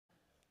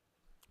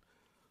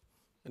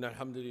إن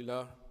الحمد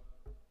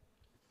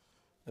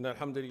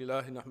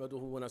لله نحمده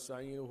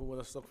ونستعينه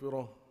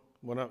ونستغفره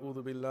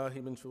ونعوذ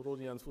بالله من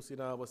شرور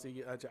أنفسنا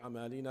وسيئات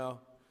أعمالنا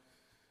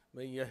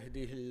من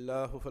يهده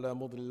الله فلا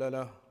مضل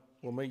له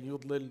ومن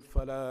يضلل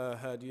فلا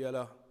هادي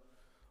له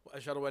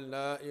وأشهد أن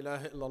لا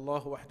إله إلا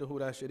الله وحده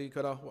لا شريك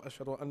له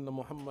وأشهد أن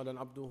محمدا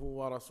عبده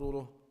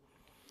ورسوله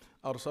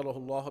أرسله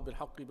الله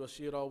بالحق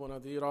بشيرا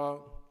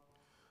ونذيرا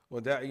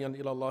وداعيا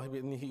إلى الله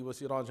بإذنه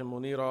وسراجا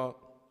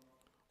منيرا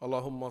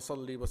اللهم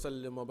صل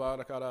وسلم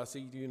وبارك على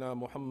سيدنا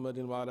محمد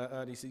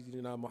وعلى آل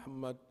سيدنا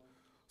محمد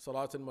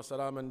صلاة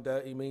وسلاما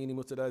دائمين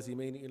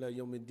متلازمين إلى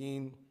يوم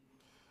الدين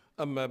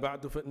أما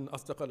بعد فإن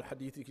أصدق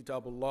الحديث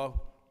كتاب الله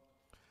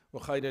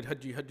وخير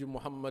الهدي هدي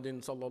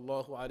محمد صلى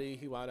الله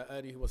عليه وعلى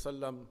آله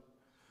وسلم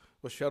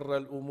وشر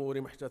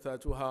الأمور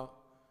محدثاتها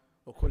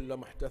وكل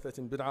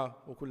محدثة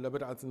بدعة وكل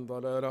بدعة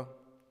ضلالة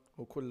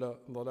وكل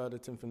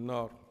ضلالة في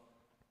النار.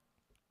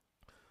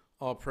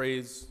 All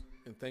praise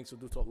and thanks are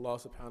due to Allah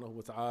subhanahu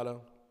wa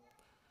ta'ala.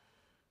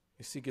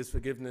 We seek His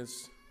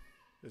forgiveness,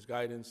 His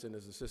guidance, and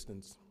His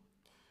assistance.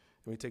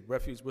 And we take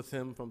refuge with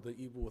Him from the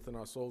evil within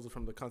our souls and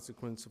from the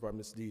consequence of our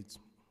misdeeds.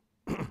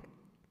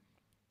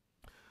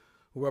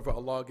 Whoever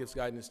Allah gives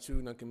guidance to,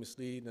 none can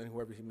mislead, and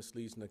whoever He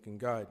misleads, none can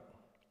guide.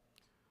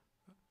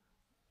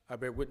 I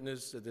bear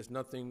witness that there's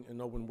nothing and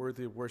no one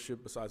worthy of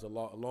worship besides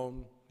Allah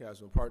alone. He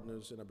has no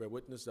partners. And I bear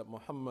witness that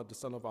Muhammad, the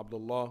son of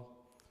Abdullah,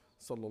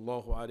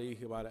 sallallahu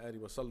alayhi wa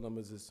alihi wa sallam,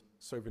 is His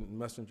servant and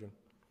messenger.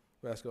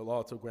 We ask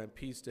Allah to grant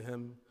peace to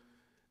him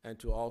and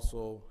to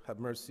also have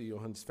mercy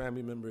on his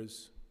family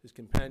members, his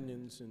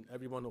companions, and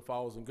everyone who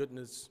follows in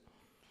goodness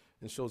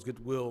and shows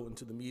goodwill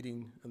into the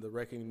meeting and the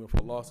reckoning of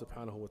Allah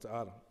subhanahu wa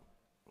ta'ala.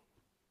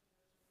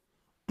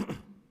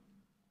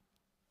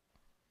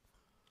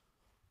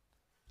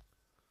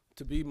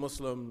 To be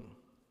Muslim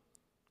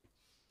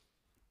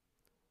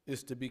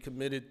is to be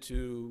committed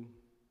to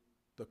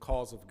the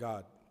cause of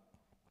God.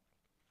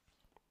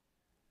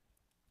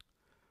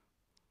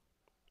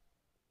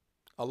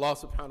 Allah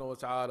subhanahu wa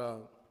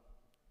ta'ala,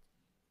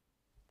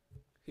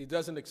 He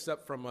doesn't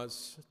accept from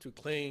us to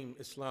claim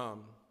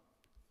Islam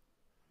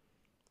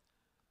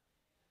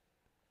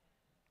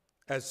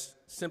as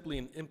simply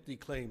an empty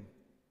claim.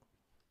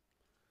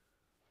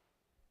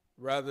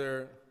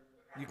 Rather,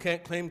 you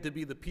can't claim to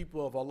be the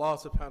people of Allah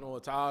subhanahu wa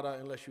ta'ala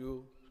unless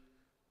you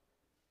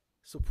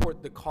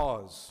support the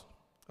cause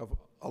of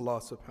Allah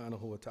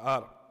subhanahu wa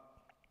ta'ala.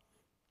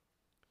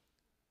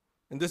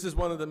 And this is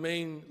one of the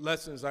main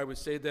lessons, I would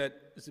say, that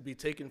is to be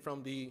taken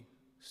from the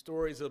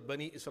stories of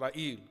Bani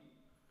Israel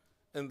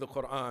in the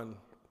Quran,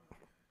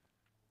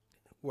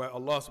 where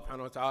Allah subhanahu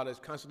wa ta'ala is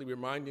constantly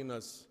reminding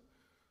us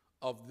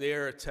of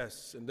their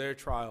tests and their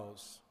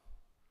trials.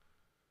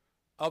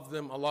 Of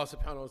them, Allah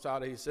subhanahu wa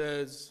ta'ala, He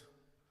says,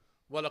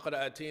 وَلَقَدْ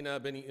آتَيْنَا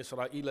بَنِي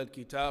إِسْرَائِيلَ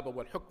الْكِتَابَ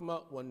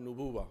وَالْحُكْمَ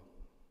وَالنُّبُوَّةَ.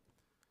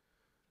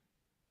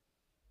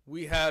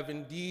 We have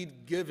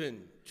indeed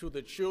given to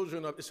the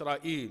children of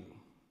Israel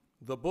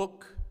the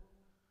book,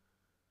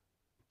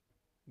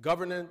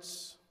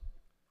 governance,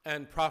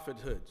 and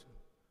prophethood.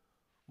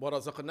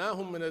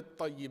 وَرَزَقْنَاهُمْ مِنَ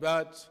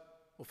الطَّيِّبَاتِ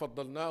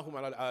وَفَضَّلْنَاهُمْ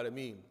عَلَى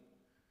الْعَالَمِينَ.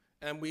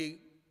 And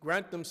we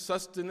grant them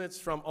sustenance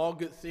from all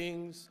good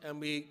things, and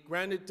we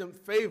granted them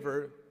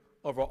favor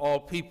over all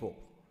people.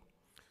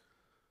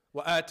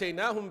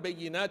 وَآتَيْنَاهُمْ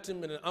بَيِّنَاتٍ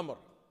مِنَ الْأَمْرِ.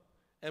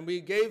 And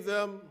we gave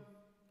them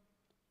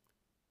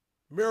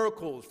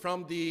miracles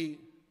from the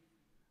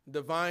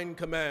divine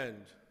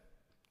command.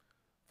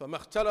 فما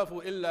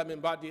اختلفوا إلا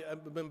من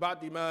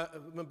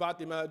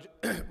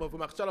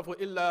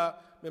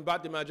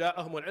بعد ما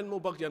جاءهم العلم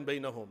بغيا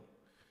بينهم.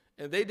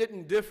 And they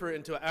didn't differ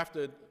until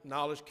after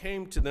knowledge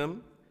came to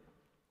them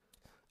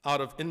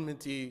out of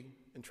enmity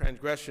and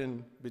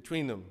transgression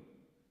between them.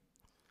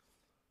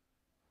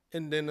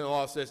 And then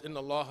Allah says, إن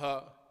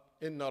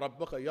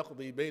ربك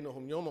يقضي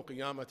بينهم يوم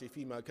القيامة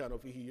فيما كانوا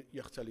فيه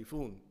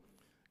يختلفون.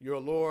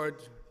 Your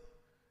Lord,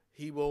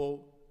 He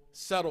will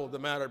settle the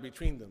matter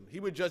between them. He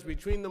would judge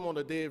between them on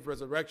the day of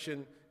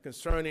resurrection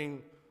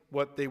concerning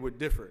what they would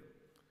differ.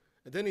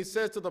 And then He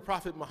says to the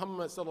Prophet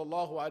Muhammad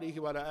sallallahu alaihi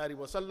wa alihi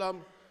wa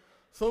sallam,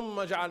 ثُمَّ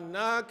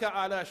جَعَلْنَاكَ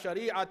عَلَى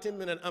شَرِيعَةٍ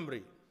مِّنَ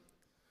الْأَمْرِ.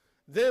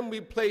 Then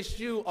we placed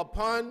you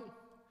upon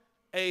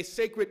a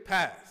sacred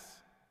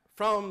path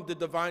from the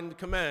divine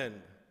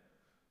command.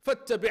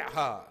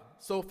 فَاتَّبِعْهَا.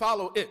 So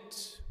follow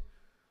it.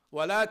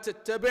 وَلَا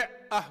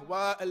تَتَّبِعْ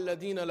أَهْوَاءَ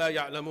الَّذِينَ لَا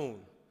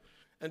يَعْلَمُونَ.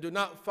 And do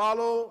not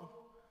follow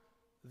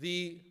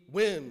the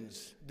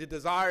whims, the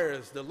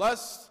desires, the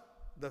lusts,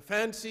 the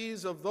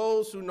fancies of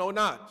those who know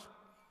not.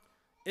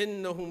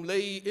 إِنَّهُ لَا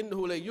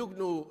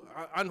يُغْنُوا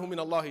عَنْهُ مِنَ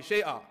اللَّهِ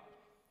شَيْئًا.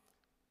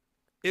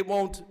 It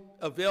won't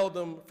avail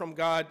them from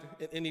God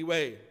in any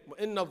way.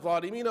 وَإِنَّ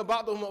الظَّالِمِينَ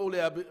بَعْضُهُمْ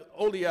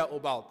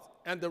أَوْلِيَاءُ بَعْضٍ.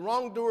 And the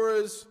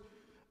wrongdoers,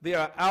 they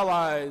are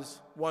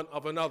allies one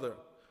of another.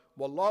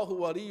 وَاللَّهُ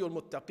وَلِيُّ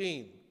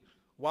الْمُتَّقِينَ.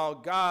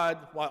 While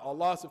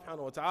Allah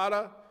subhanahu wa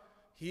ta'ala,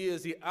 He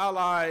is the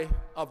ally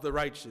of the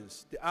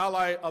righteous, the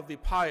ally of the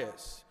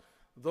pious,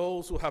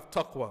 those who have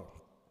taqwa.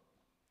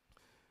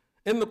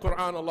 In the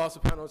Quran, Allah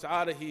subhanahu wa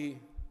ta'ala, He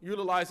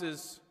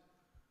utilizes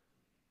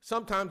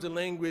sometimes the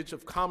language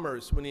of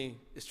commerce when he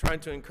is trying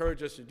to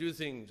encourage us to do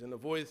things and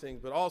avoid things,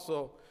 but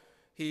also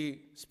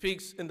he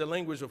speaks in the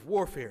language of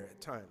warfare at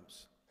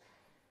times.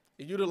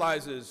 He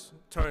utilizes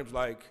terms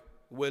like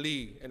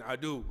wali and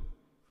adu.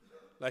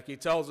 Like he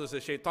tells us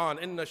that shaitan,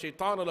 inna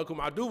shaitana lakum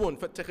aduun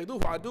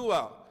fattakhiduhu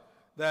aduwa.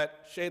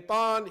 That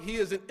shaitan, he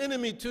is an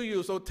enemy to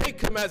you, so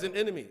take him as an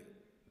enemy.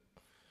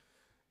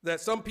 That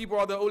some people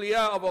are the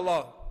awliya of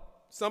Allah.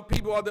 Some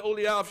people are the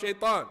awliya of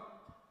shaitan.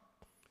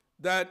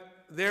 That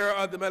there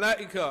are the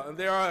malaika and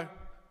there are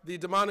the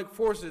demonic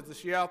forces, the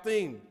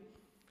shayateen.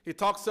 He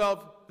talks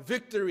of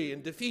victory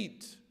and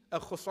defeat,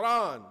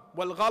 al-khusran,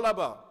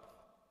 wal-ghalaba.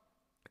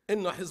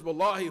 Inna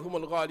hizballahi hum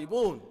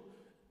al-ghalibun.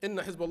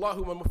 Inna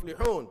hizballahi hum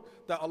al-muflihun.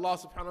 That Allah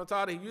subhanahu wa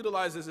ta'ala, he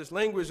utilizes this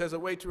language as a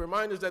way to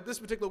remind us that this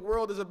particular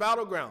world is a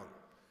battleground.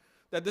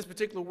 That this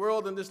particular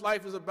world and this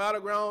life is a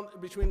battleground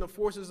between the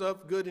forces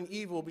of good and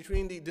evil,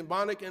 between the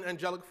demonic and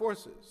angelic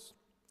forces.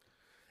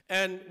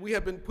 And we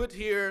have been put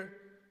here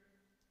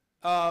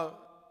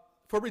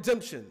for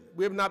redemption.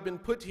 We have not been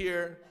put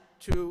here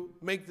to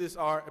make this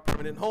our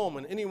permanent home.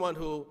 And anyone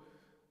who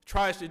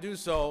tries to do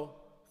so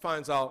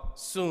finds out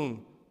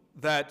soon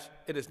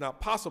that it is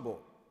not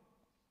possible.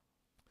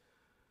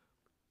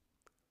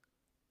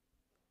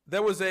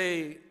 There was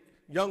a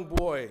young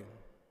boy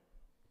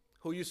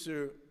who used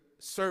to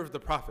serve the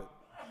Prophet,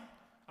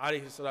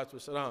 alayhi salatu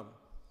wasalam.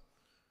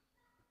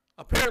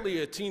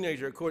 Apparently a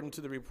teenager, according to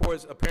the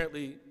reports,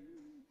 apparently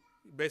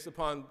based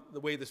upon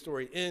the way the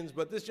story ends,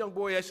 but this young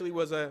boy actually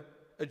was a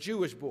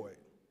Jewish boy.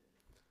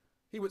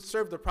 He would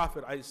serve the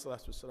Prophet, alayhi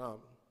salatu wasalam.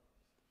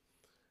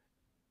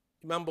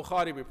 Imam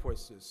Bukhari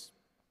reports this.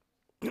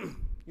 He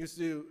used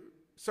to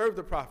serve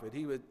the Prophet.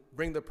 He would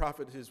bring the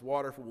Prophet his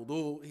water for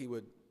wudu. He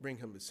would bring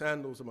him his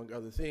sandals, among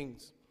other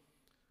things.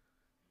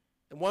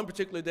 And one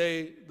particular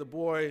day, the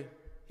boy,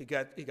 he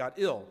got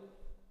ill,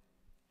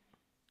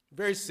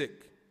 very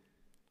sick.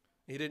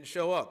 He didn't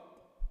show up.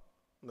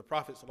 And the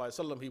Prophet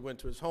ﷺ, he went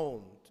to his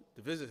home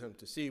to visit him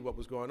to see what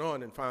was going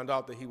on and found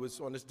out that he was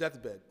on his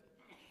deathbed.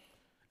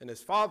 And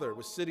his father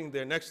was sitting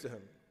there next to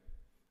him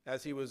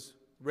as he was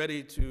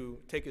ready to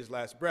take his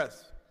last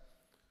breath.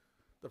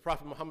 The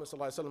Prophet Muhammad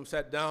ﷺ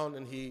sat down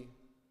and he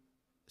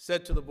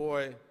said to the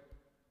boy,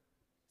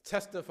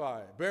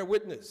 testify, bear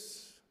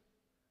witness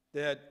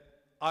that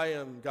I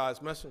am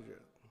God's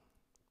messenger.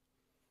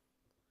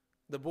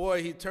 The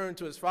boy, he turned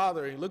to his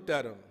father, he looked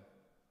at him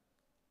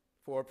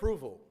for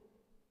approval.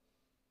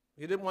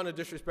 He didn't want to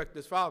disrespect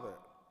his father.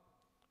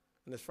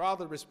 And his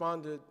father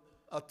responded,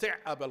 Ati'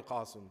 Abul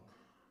Qasim,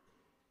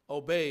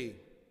 obey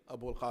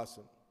Abul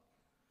Qasim.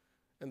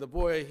 And the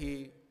boy,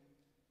 he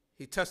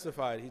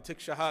testified, he took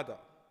shahada.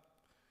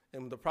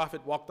 And when the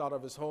Prophet walked out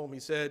of his home, he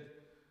said,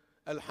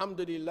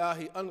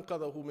 Alhamdulillahi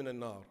anqadahu min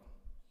an-nar.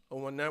 Or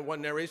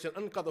one narration,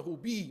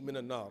 anqadahu bi min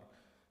an-nar.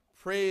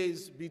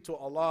 Praise be to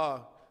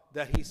Allah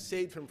that he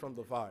saved him from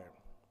the fire.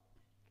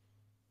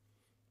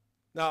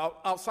 Now,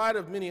 outside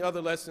of many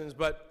other lessons,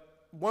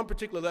 but one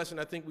particular lesson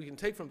I think we can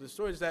take from this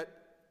story is that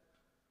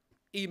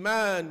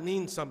Iman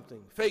means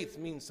something, faith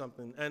means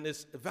something, and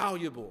it's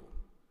valuable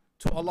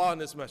to Allah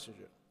and His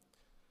Messenger.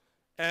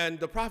 And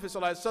the Prophet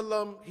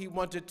ﷺ, he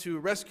wanted to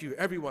rescue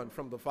everyone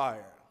from the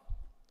fire.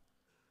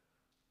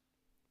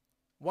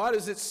 Why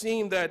does it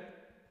seem that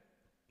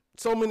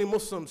so many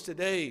Muslims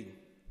today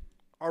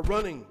are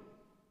running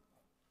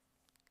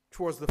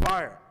towards the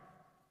fire?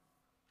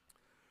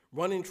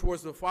 Running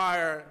towards the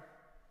fire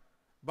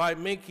by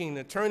making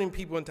and turning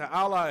people into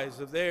allies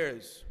of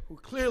theirs who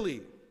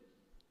clearly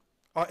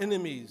are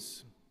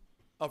enemies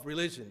of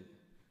religion,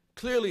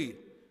 clearly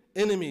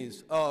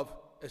enemies of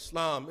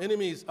Islam,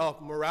 enemies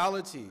of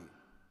morality,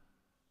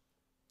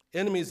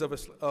 enemies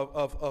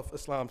of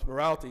Islam's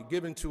morality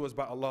given to us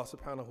by Allah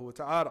subhanahu wa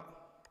ta'ala.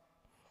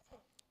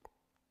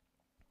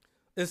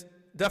 It's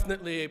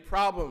definitely a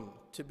problem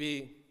to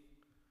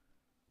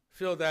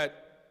feel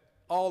that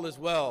all is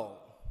well.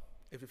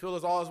 If you feel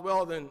that all is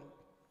well, then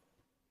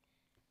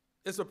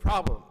it's a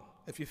problem.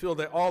 If you feel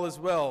that all is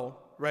well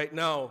right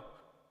now,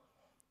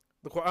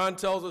 the Quran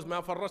tells us,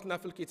 مَا فَرَّطْنَا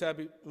فِي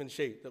الْكِتَابِ مِنْ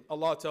شَيْءٍ.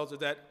 Allah tells us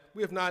that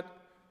we have not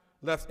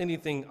left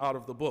anything out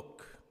of the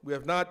book. We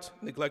have not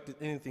neglected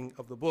anything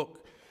of the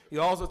book. He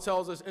also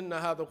tells us, إِنَّ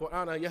هَذَا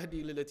الْقُرْآنَ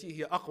يَهْدِي لِلَّتِي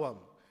هِيَ أَقْوَمُ.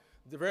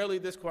 Verily,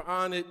 this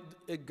Quran,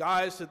 it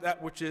guides to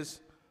that which is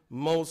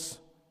most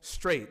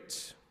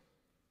straight.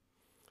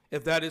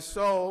 If that is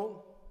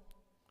so,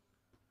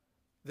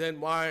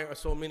 then why are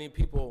so many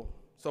people,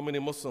 so many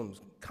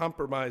Muslims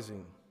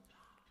compromising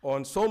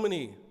on so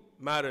many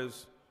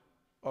matters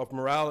of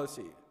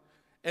morality?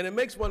 And it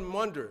makes one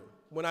wonder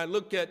when I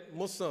look at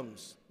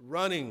Muslims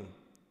running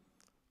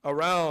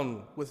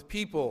around with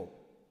people,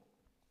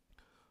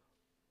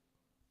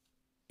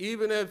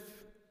 even if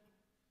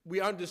we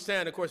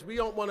understand, of course, we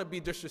don't want to be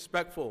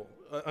disrespectful,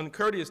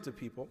 uncourteous to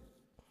people,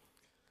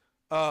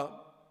 but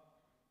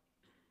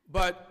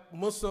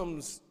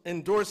Muslims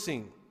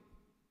endorsing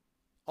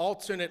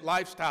alternate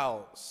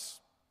lifestyles,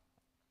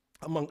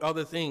 among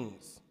other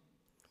things,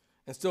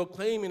 and still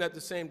claiming at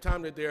the same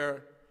time that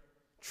they're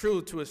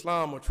true to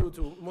Islam or true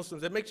to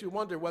Muslims, it makes you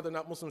wonder whether or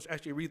not Muslims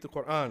actually read the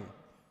Quran.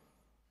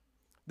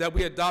 That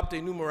we adopt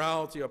a new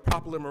morality, a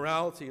popular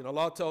morality, and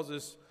Allah tells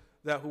us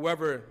that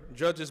whoever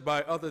judges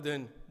by other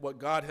than what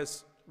God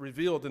has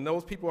revealed, then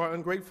those people are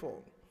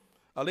ungrateful.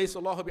 Alaysa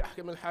Allahu bi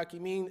ahkam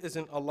al-hakimin,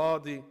 isn't Allah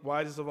the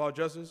wisest of all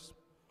judges?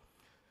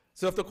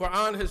 So if the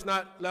Quran has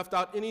not left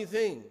out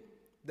anything,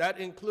 that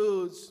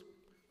includes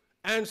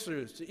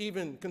answers to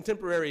even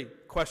contemporary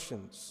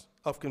questions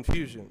of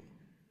confusion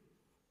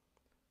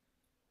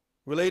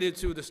related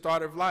to the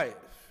start of life,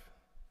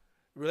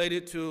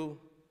 related to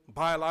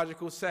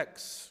biological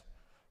sex,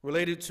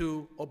 related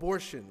to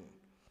abortion,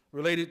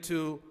 related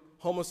to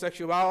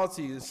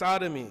homosexuality and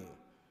sodomy,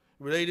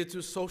 related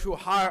to social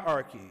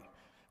hierarchy,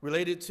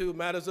 related to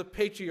matters of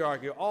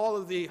patriarchy, all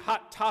of the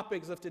hot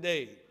topics of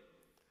today,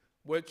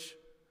 which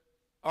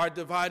are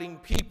dividing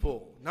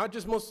people, not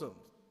just Muslims,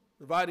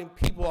 dividing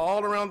people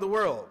all around the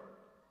world,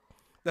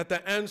 that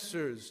the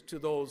answers to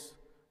those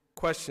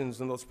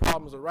questions and those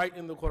problems are right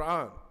in the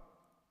Quran.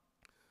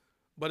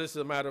 But it's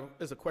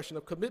a question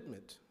of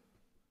commitment.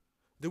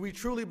 Do we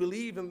truly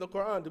believe in the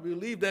Quran? Do we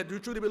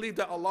truly believe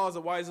that Allah is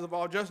the wisest of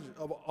all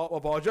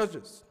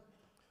judges?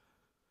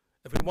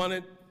 If we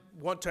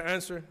want to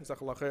answer, if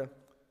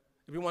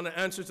we want to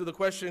answer to the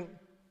question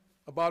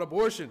about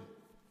abortion,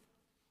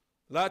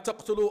 لا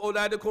تقتلوا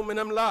أولادكم من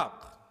إملاق.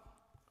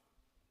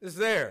 It's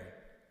there.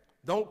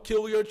 Don't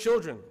kill your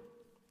children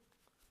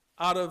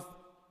out of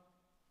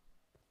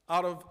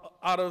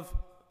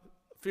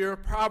fear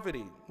of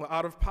poverty, or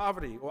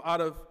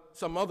out of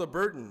some other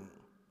burden.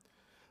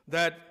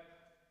 That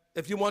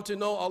if you want to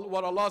know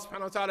what Allah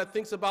subhanahu wa ta'ala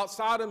thinks about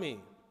sodomy,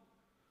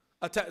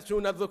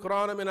 أَتَأْتُونَ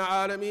الذُّكْرَانَ مِنَ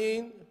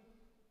الْعَالَمِينَ,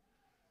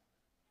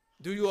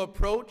 do you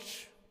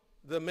approach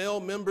the male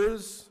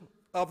members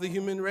of the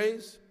human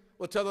race?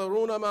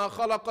 وَتَذَرُونَ مَا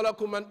خَلَقَ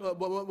لَكُمْ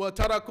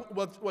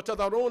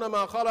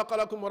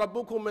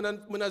رَبُّكُمْ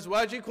مِنْ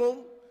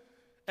أَزْوَاجِكُمْ,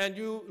 and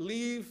you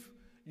leave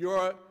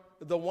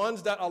the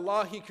ones that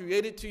Allah, He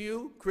created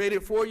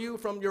for you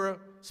from your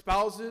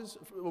spouses,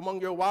 among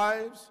your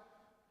wives.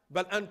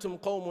 بَلْ أَنْتُمْ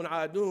قَوْمٌ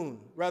عَادُونَ,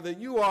 rather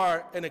you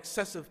are an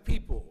excessive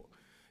people.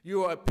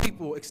 You are a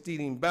people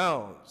exceeding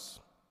bounds.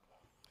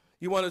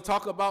 You want to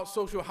talk about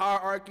social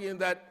hierarchy and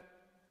that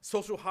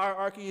social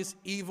hierarchy is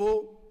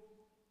evil?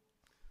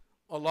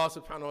 Allah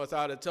subhanahu wa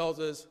ta'ala tells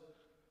us,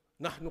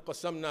 نَحْنُ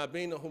قَسَمْنَا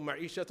بَيْنَهُمْ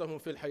مَعِيشَتَهُمْ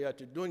فِي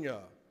الْحَيَاةِ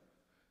الدُّنْيَا.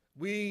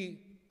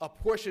 We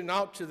apportion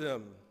out to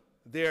them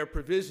their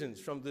provisions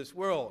from this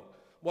world.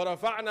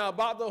 وَرَفَعْنَا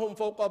بَعْضَهُمْ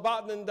فَوْقَ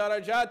بَعْضٍ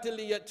دَرَجَاتٍ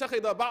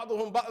لِيَتَّخِذَ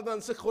بَعْضُهُمْ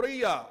بَعْضًا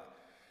سِخْرِيًّا.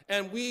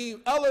 And we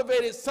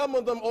elevated some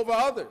of them over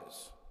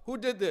others. Who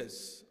did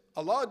this?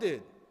 Allah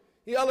did.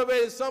 He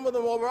elevated some of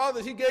them over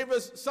others. He gave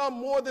us some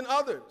more than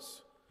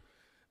others.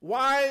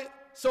 Why?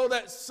 So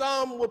that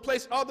some will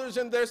place others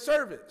in their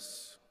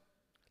service.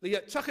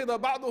 لِيَتَّخِذَ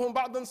بَعْضُهُمْ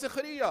بَعْضًا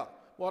سِخْرِيًّا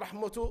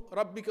وَرَحْمَةُ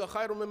رَبِّكَ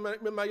خَيْرٌ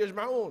مِمَّا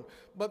يَجْمَعُونَ.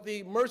 But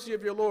the mercy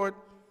of your Lord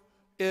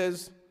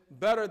is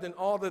better than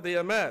all that they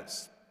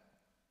amass.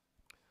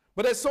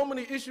 But there's so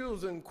many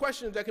issues and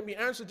questions that can be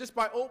answered just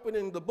by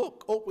opening the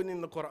book, opening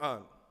the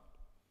Quran.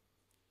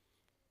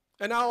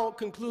 And I'll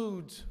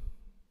conclude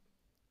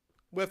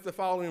with the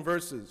following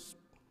verses,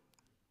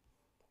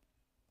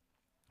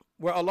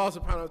 where Allah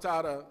subhanahu wa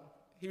ta'ala,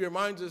 He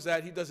reminds us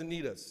that He doesn't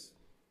need us.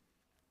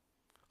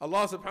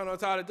 Allah subhanahu wa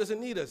ta'ala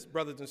doesn't need us,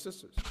 brothers and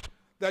sisters.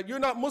 That you're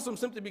not Muslim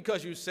simply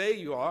because you say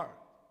you are.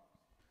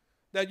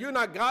 That you're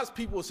not God's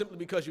people simply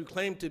because you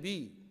claim to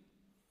be.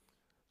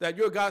 That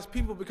you're God's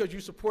people because you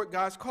support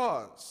God's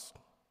cause.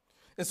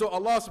 And so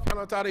Allah subhanahu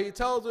wa ta'ala, He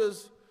tells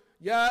us,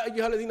 يَا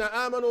أَيُّهَا الَّذِينَ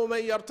آمَنُوا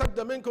مَنْ يَرْتَدَّ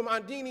مِنْكُمْ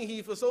عَنْ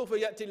دِينِهِ فَسَوْفَ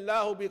يَأْتِي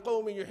اللَّهُ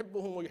بِقَوْمٍ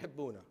يُحِبُّهُمْ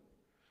وَيُحِبُّونَ.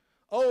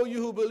 O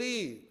you who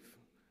believe,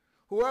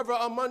 whoever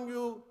among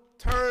you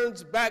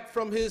turns back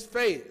from his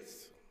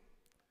faith,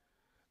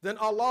 then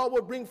Allah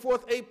will bring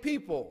forth a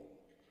people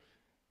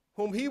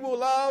whom He will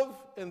love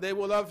and they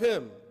will love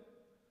Him.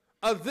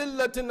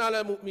 أَذِلَّةٍ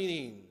عَلَى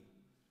الْمُؤْمِنِينَ.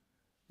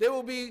 They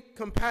will be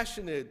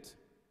compassionate.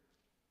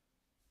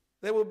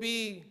 They will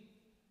be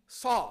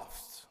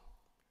soft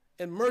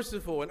and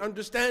merciful and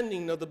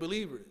understanding of the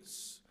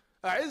believers.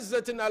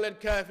 أَعِزَّةٍ عَلَى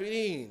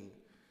الْكَافِرِينَ.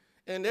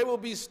 And they will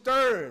be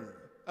stern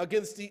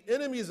against the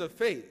enemies of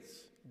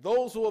faith,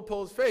 those who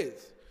oppose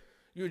faith.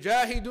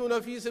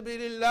 يُجَاهِدُونَ فِي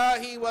سَبِيلِ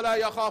اللَّهِ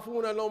وَلَا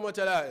يَخَافُونَ لَوْمَةَ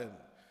لَائِمٍ.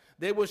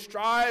 They will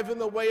strive in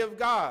the way of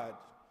God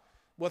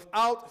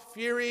without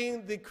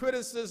fearing the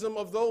criticism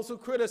of those who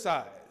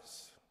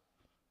criticize.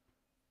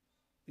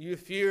 You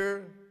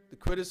fear the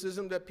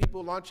criticism that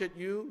people launch at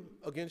you,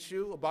 against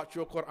you, about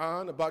your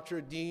Quran, about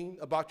your deen,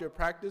 about your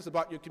practice,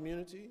 about your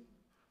community.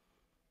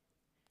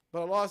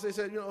 But Allah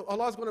said,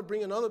 Allah's going to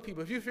bring in other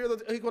people. If you fear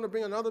that He's going to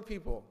bring in other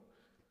people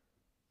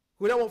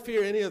who don't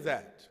fear any of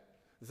that.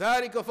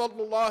 ذَلِكَ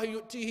فَضْلُ اللَّهِ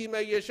يُؤْتِيهِ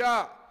مَن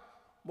يَشَاءُ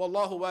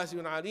وَاللَّهُ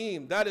وَاسِعٌ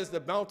عَلِيمٌ. That is the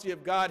bounty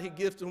of God. He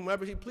gives to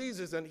whomever He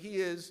pleases, and He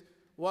is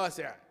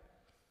wasi'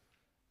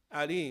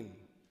 alim.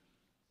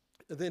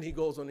 And then He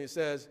goes on, He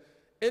says,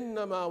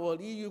 إِنَّمَا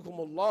وَلِيُّكُمُ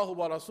اللَّهُ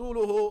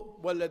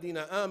وَرَسُولُهُ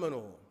وَالَّذِينَ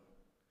آمَنُوا.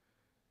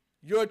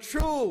 Your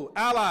true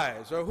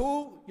allies are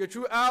who? Your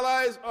true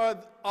allies are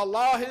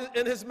Allah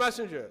and His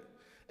Messenger,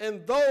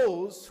 and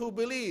those who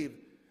believe.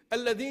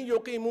 الَّذِينَ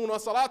يُقِيمُونَ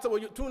الصَّلَاةَ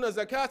وَيُؤْتُونَ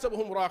الزَّكَاةَ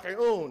وَهُمْ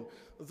رَاكِعُونَ.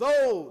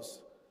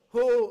 Those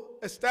who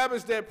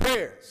establish their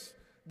prayers,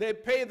 they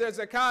pay their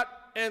zakat,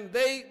 and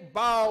they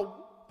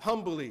bow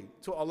humbly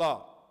to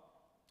Allah.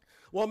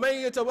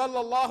 وَمَن يَتَوَلَّ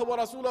اللَّهَ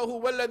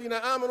وَرَسُولَهُ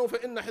وَالَّذِينَ آمَنُوا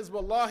فَإِنَّ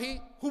حِزْبَ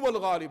اللَّهِ هُوَ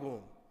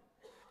الْغَالِبُونَ.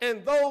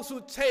 And those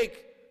who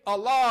take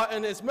Allah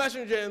and His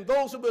Messenger and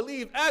those who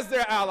believe as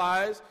their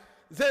allies,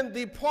 then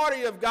the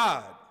party of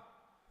God,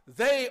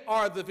 they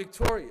are the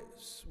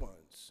victorious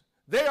ones.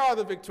 They are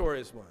the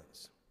victorious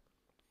ones.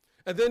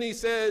 And then he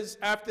says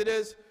after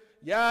this,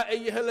 يا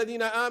أيها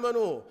الذين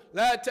آمنوا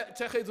لا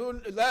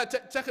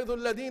تتخذوا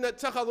الذين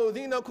اتخذوا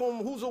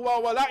دينكم هزوا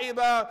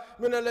ولعبا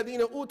من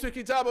الذين أوتوا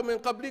الكتاب من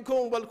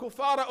قبلكم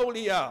والكفار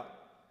أولياء.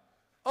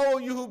 O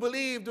you who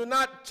believe, do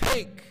not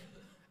take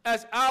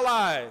as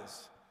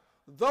allies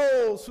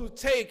those who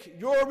take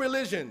your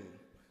religion,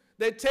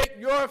 they take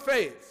your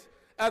faith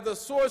as a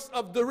source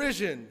of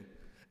derision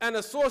and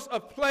a source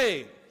of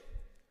play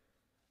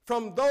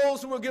from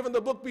those who were given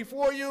the book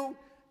before you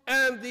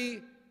and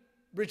the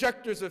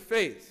rejectors of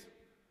faith.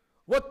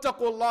 وَاتَّقُوا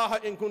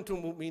اللَّهَ إِن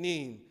كُنتُم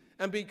مُؤْمِنِينَ.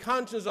 And be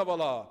conscious of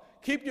Allah.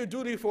 Keep your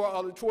duty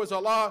towards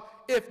Allah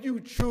if you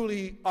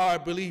truly are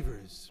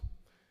believers.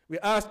 We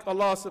ask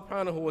Allah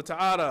subhanahu wa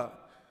ta'ala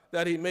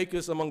that He make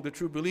us among the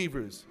true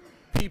believers,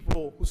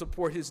 people who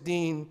support His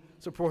deen,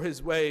 support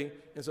His way,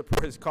 and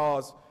support His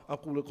cause.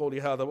 أقول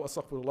قولي هذا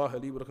وأستغفر الله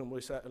لي ولكم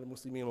ولسائر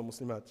المسلمين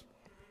والمسلمات.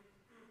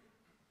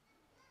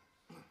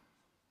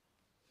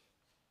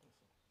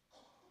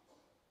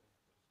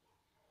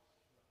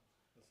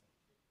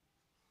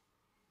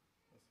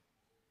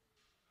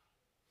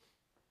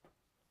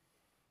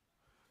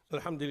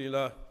 الحمد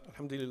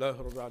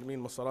لله رب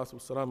العالمين والصلاة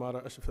والسلام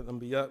على أشرف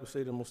الأنبياء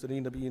وسيد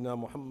المرسلين نبينا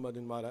محمد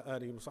وعلى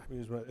آله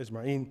وصحبه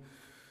أجمعين.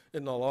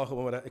 إن الله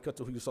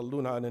وملائكته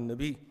يصلون على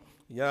النبي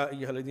يا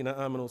أيها الذين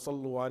آمنوا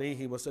صلوا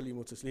عليه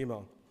وسلموا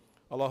تسليما.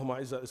 اللهم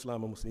أعز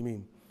الإسلام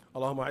والمسلمين.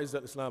 اللهم أعز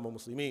الإسلام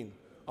والمسلمين.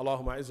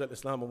 اللهم أعز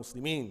الإسلام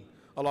والمسلمين.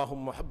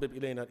 اللهم حبب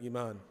إلينا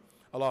الإيمان.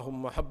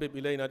 اللهم حبب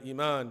إلينا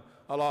الإيمان.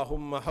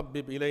 اللهم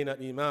حبب إلينا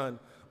الإيمان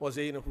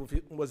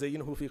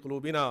وزينه في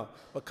قلوبنا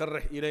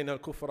وكره إلينا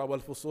الكفر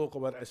والفسوق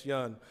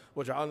والعصيان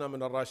واجعلنا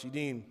من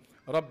الراشدين.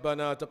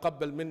 ربنا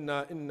تقبل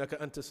منا إنك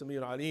أنت السميع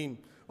العليم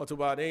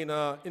وتب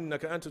علينا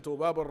إنك أنت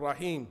التواب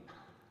الرحيم.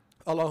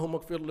 اللهم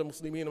اغفر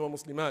للمسلمين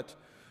والمسلمات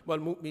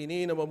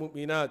والمؤمنين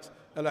والمؤمنات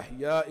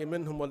الأحياء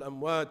منهم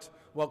والأموات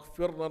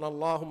واغفر لنا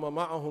اللهم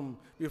معهم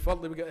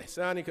بفضلك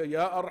وإحسانك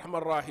يا أرحم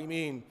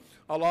الراحمين.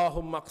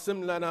 اللهم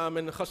اقسم لنا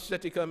من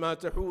خشيتك ما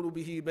تحول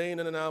به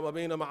بيننا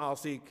وبين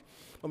معاصيك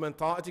ومن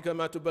طاعتك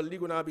ما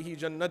تبلغنا به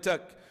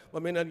جنتك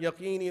ومن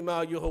اليقين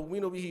ما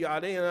يهون به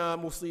علينا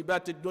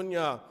مصيبات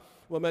الدنيا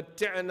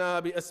ومتعنا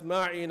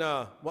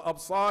بأسماعنا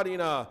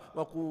وأبصارنا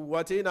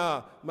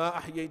وقوتنا ما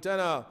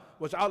أحييتنا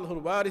واجعله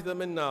الوارث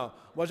منا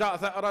واجعل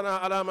ثأرنا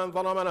على من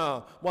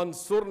ظلمنا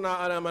وانصرنا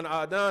على من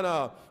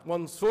عادانا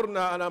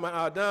وانصرنا على من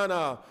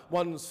عادانا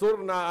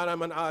وانصرنا على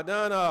من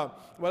عادانا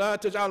ولا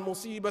تجعل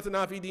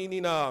مصيبتنا في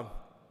ديننا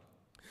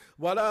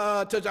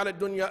ولا تجعل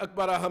الدنيا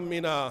أكبر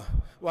همنا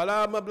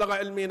ولا مبلغ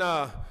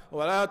علمنا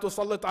ولا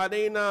تسلط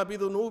علينا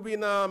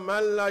بذنوبنا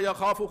من لا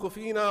يخافك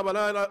فينا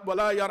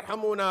ولا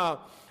يرحمنا.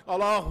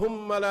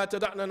 اللهم لا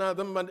تدع لنا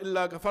ذنبا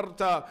إلا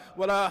غفرته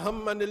ولا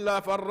هما إلا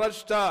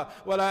فرجته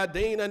ولا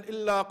دينا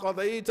إلا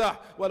قضيته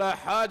ولا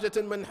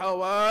حاجة من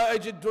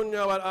حوائج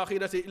الدنيا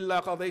والآخرة إلا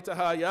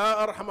قضيتها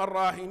يا أرحم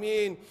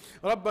الراحمين.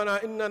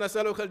 ربنا إنا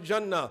نسألك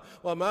الجنة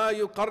وما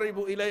يقرب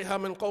إليها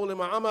من قول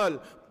وعمل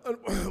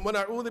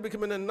ونعوذ بك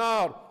من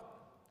النار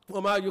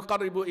وما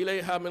يقرب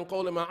إليها من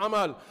قول ما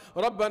عمل.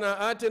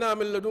 ربنا آتنا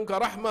من لدنك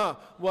رحمة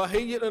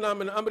وهيئ لنا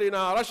من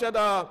أمرنا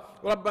رشدا.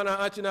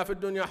 ربنا آتنا في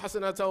الدنيا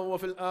حسنة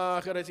وفي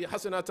الآخرة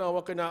حسنة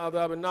وقنا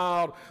عذاب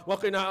النار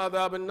وقنا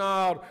عذاب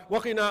النار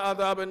وقنا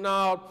عذاب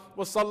النار.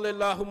 وصل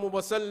اللهم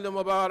وسلم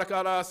وبارك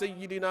على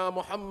سيدنا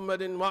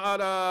محمد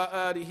وعلى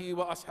آله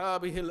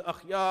وأصحابه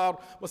الأخيار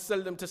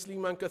وسلم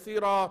تسليما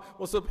كثيرا.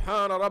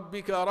 وسبحان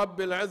ربك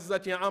رب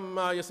العزة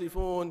عما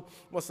يصفون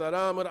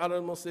وسلام على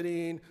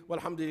المرسلين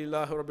والحمد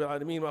لله رب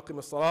العالمين. وأقم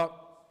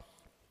الصلاة.